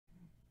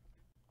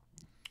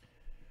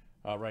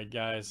All right,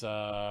 guys.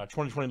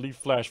 2020 Leaf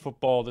Flash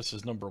Football. This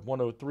is number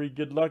 103.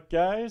 Good luck,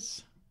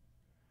 guys.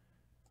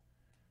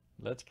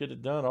 Let's get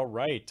it done. All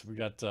right. We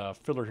got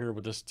filler here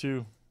with this,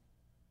 too.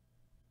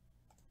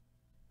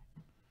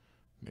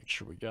 Make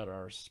sure we got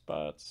our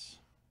spots.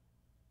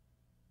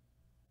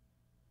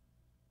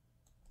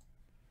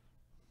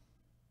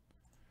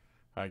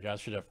 All right,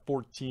 guys. Should have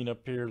 14 up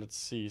here. Let's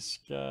see.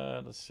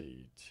 Scott. Let's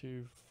see.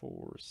 2,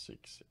 4,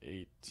 6,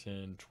 8,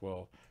 10,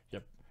 12.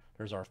 Yep.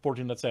 There's our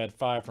 14. Let's add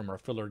 5 from our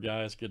filler,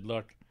 guys. Good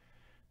luck.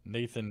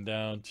 Nathan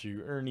down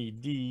to Ernie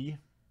D.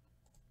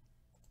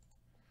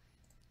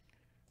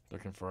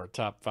 Looking for our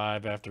top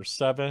 5 after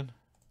 7.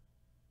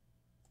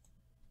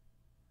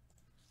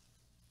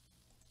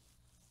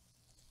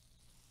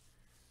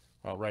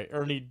 All right,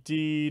 Ernie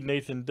D,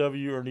 Nathan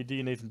W, Ernie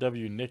D, Nathan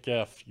W, Nick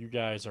F. You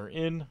guys are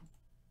in. All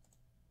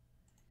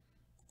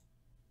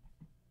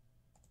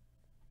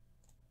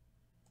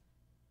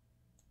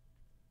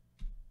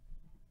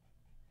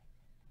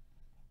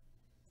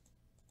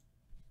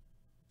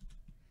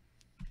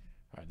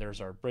right,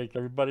 there's our break,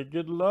 everybody.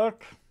 Good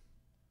luck.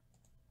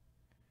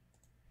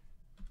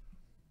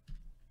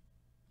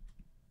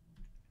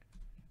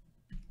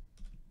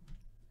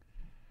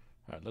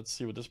 All right, let's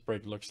see what this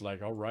break looks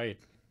like. All right.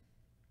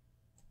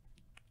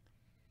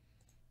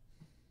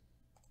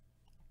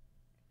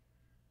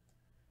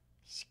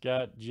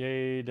 Scott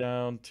J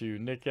down to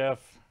Nick F.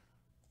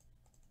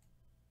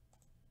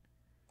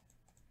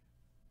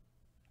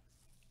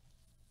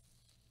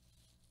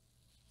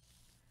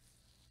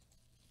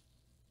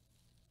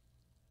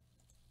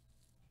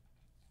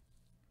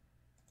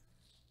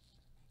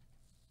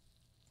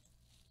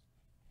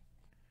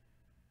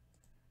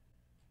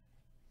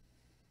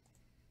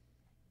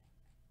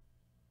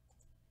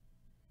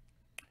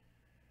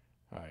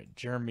 All right,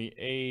 Jeremy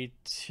A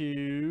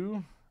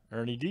to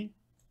Ernie D.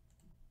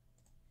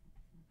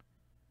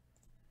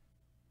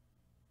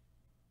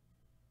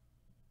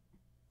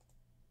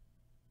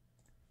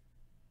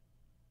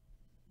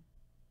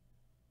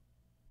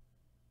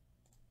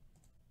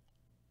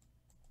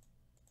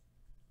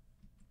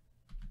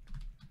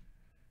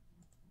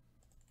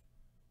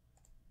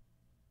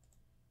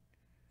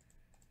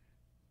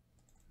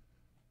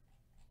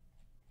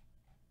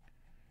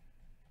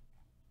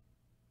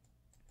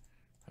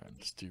 All right,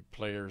 let's do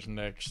players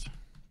next.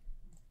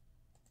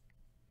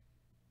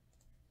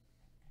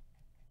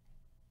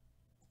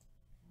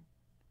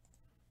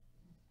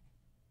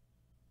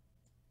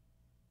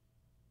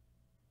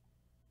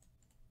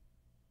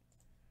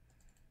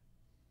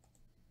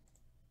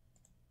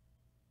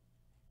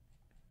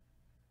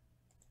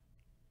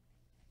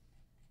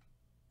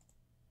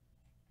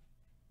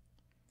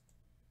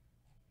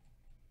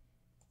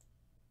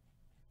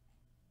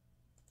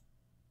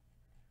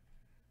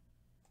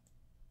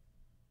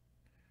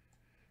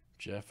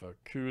 Jeff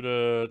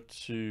Akuda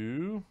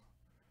to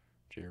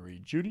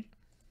Jerry Judy.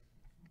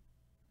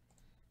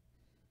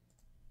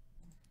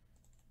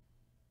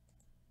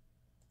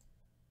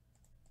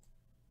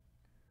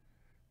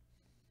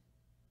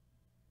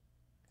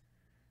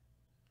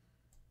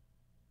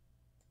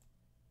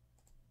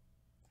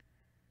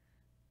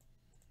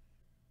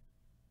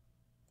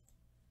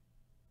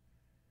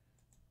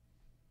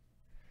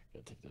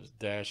 Gotta take those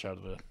dash out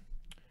of the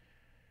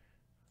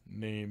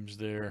names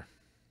there.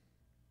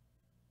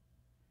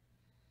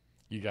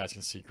 You guys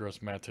can see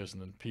Gross Matos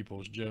and then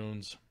Peoples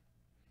Jones.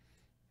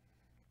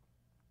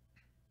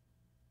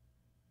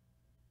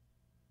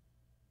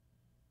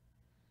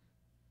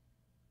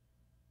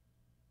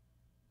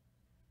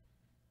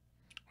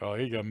 Oh,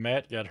 here you go.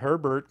 Matt got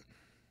Herbert.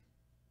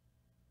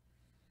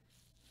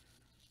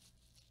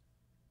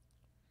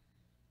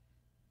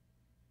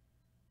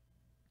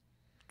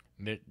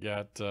 Nick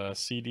got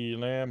CD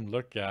Lamb.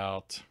 Look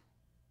out.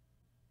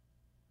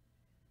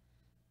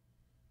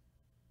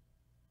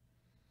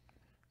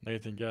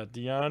 Nathan got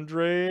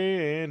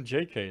DeAndre and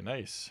JK.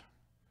 Nice.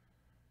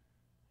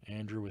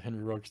 Andrew with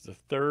Henry Ruggs the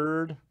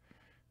third.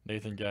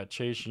 Nathan got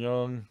Chase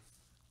Young.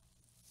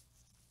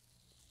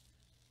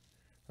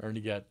 Ernie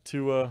got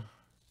Tua.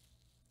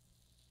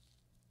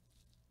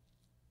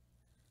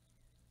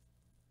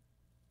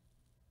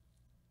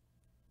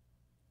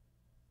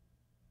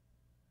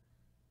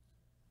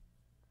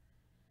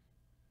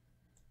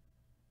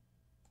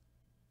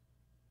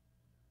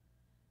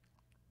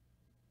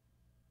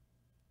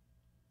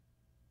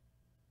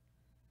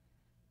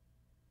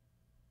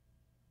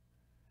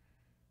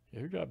 Yeah,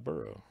 who got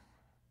Burrow?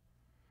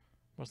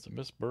 Must have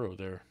missed Burrow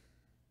there.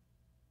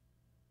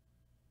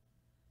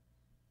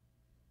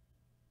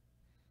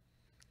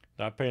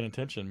 Not paying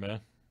attention, man.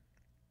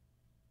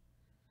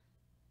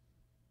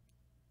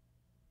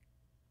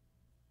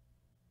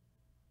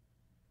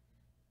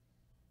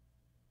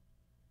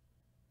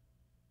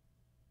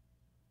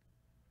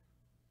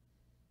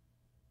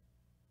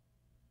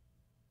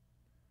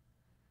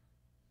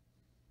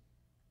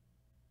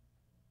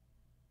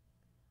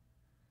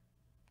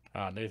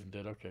 Ah, Nathan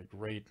did. Okay,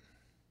 great.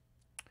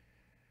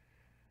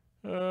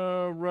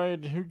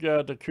 Right. Who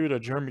got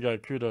Akuda? Jeremy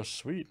got Akuda.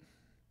 Sweet.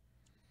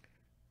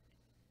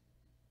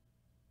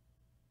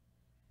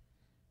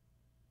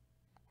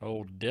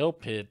 Old Del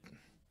Pitt.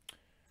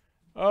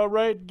 All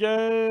right,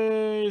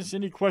 guys.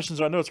 Any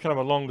questions? I know it's kind of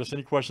a long list.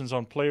 Any questions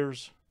on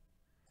players?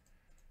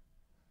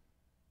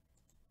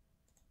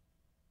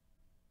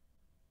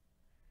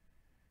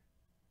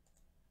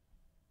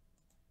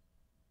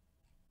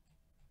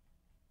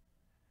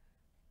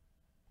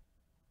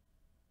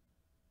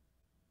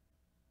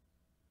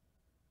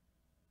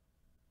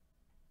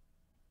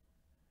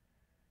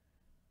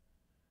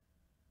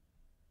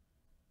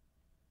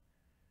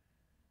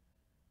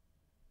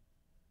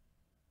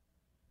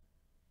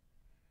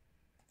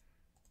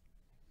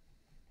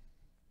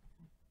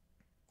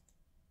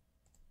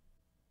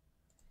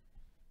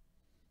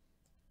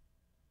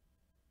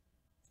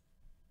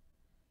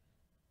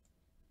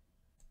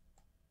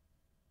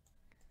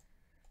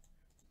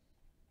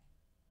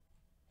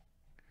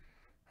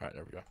 All right,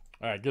 there we go.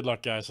 All right, good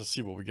luck, guys. Let's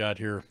see what we got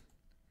here.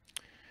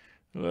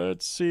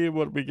 Let's see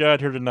what we got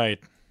here tonight.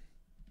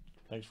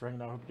 Thanks for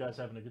hanging out. Hope you guys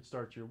having a good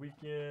start to your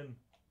weekend.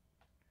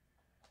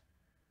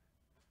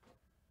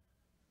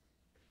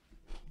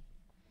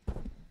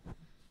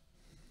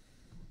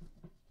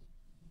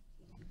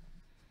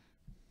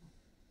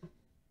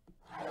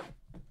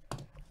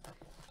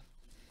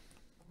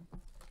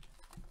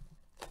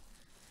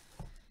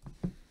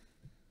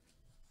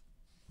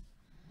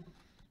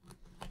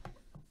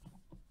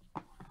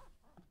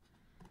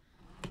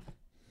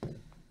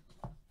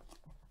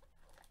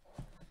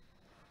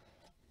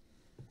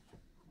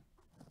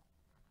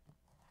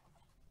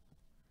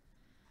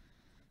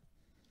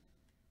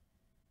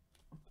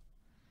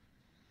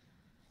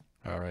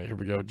 All right, here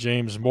we go.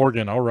 James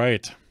Morgan. All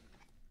right.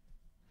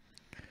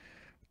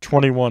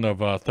 21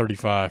 of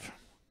 35.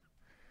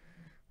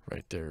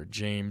 Right there.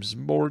 James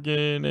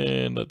Morgan.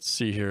 And let's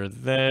see here.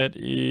 That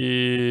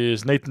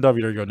is Nathan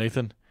W. There you go,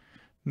 Nathan.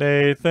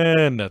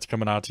 Nathan, that's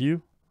coming out to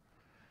you.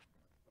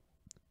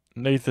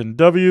 Nathan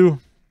W.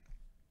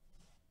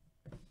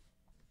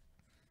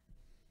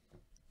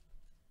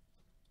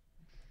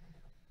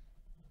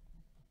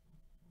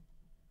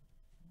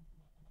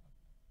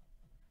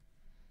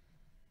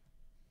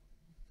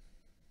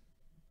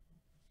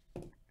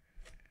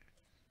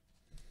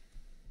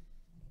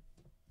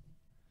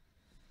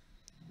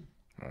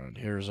 All right,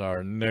 here's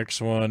our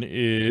next one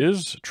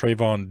is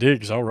Trayvon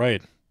Diggs. All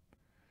right.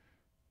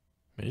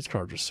 Man, these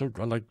cards are so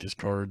good. I like these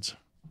cards.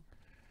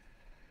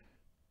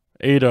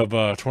 8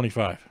 of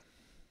 25.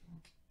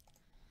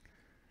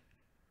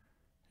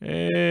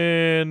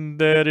 And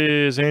that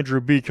is Andrew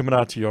B. coming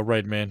out to you. All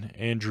right, man.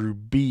 Andrew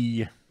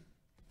B.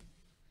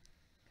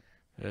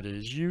 That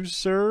is you,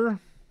 sir.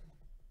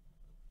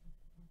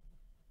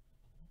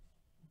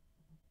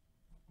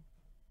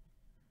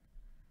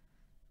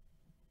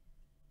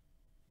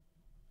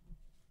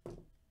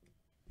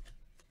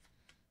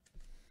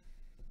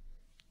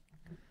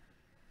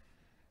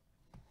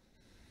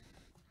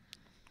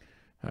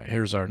 All right,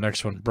 here's our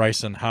next one,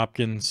 Bryson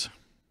Hopkins.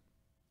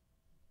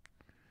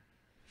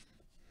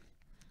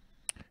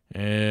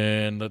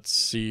 And let's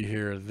see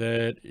here.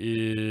 That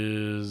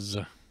is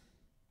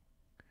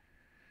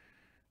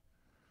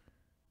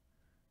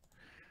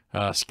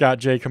Scott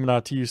J. coming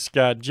out to you,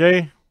 Scott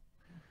J.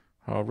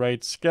 All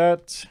right,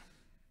 Scott.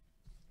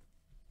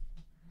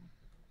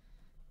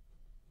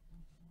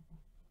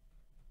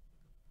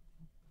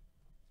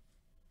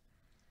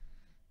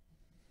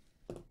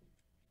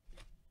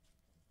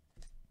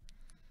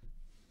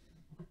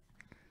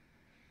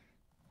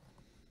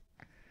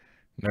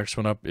 Next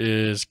one up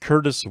is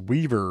Curtis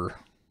Weaver.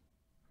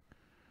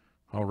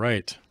 All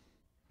right.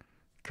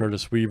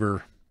 Curtis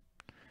Weaver.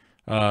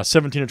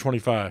 17 of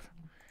 25.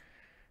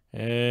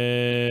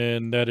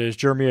 And that is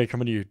Jeremy A.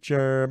 coming to you.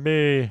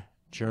 Jeremy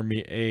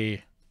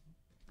A.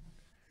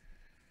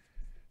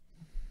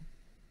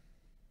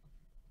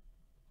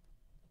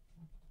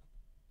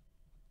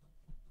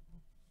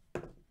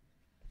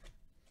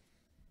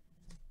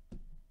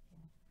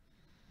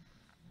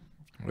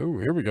 Oh,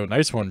 here we go.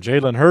 Nice one.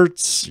 Jalen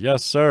Hurts.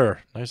 Yes, sir.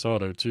 Nice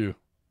auto, too.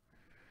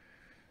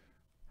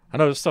 I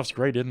know this stuff's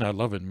great, isn't it? I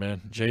love it,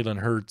 man.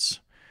 Jalen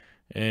Hurts.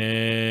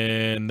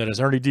 And that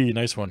is Ernie D.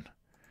 Nice one.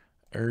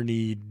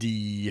 Ernie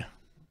D.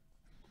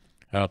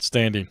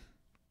 Outstanding.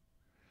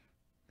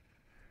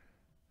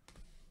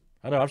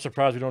 I know. I'm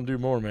surprised we don't do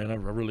more, man. I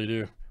really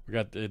do. We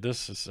got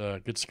this is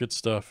good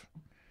stuff.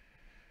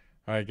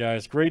 All right,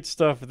 guys. Great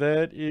stuff.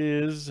 That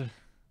is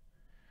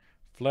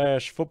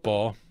Flash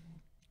Football.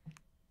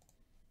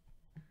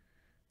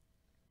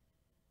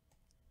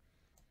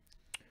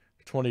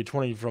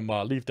 2020 from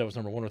Leaf. That was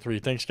number 103.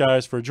 Thanks,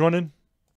 guys, for joining.